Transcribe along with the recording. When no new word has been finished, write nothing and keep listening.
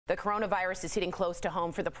The coronavirus is hitting close to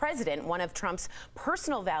home for the president. One of Trump's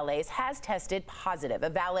personal valets has tested positive. A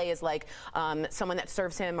valet is like someone that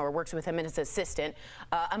serves him or works with him as an assistant.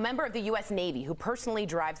 A member of the U.S. Navy who personally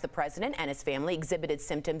drives the president and his family exhibited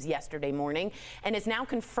symptoms yesterday morning and is now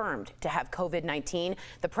confirmed to have COVID-19.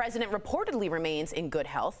 The president reportedly remains in good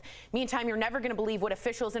health. Meantime, you're never going to believe what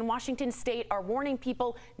officials in Washington state are warning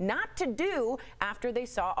people not to do after they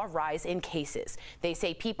saw a rise in cases. They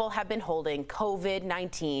say people have been holding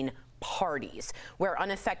COVID-19 parties where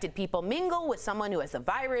unaffected people mingle with someone who has the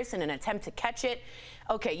virus in an attempt to catch it.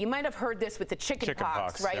 Okay, you might have heard this with the chicken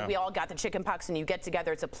pox, right? Yeah. We all got the chicken pox and you get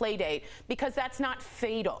together, it's a play date, because that's not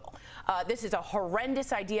fatal. This is a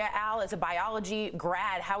horrendous idea. Al, as a biology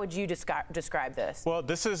grad, how would you describe this? Well,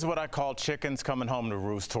 this is what I call chickens coming home to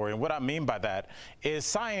roost, Tori. And what I mean by that is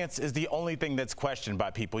science is the only thing that's questioned by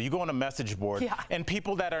people. You go on a message board and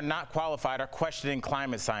people that are not qualified are questioning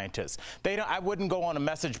climate scientists. I wouldn't go on a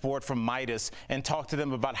message board from Midas and talk to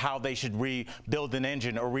them about how they should rebuild an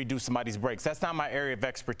engine or redo somebody's brakes. That's not my area of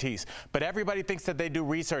expertise. But everybody thinks that they do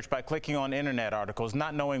research by clicking on internet articles,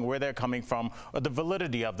 not knowing where they're coming from or the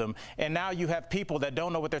validity of them. And now you have people that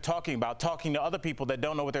don't know what they're talking about, talking to other people that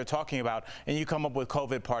don't know what they're talking about, and you come up with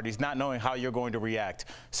COVID parties, not knowing how you're going to react.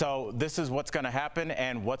 So this is what's going to happen,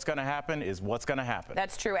 and what's going to happen is what's going to happen.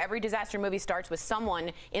 That's true. Every disaster movie starts with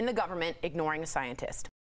someone in the government ignoring a scientist.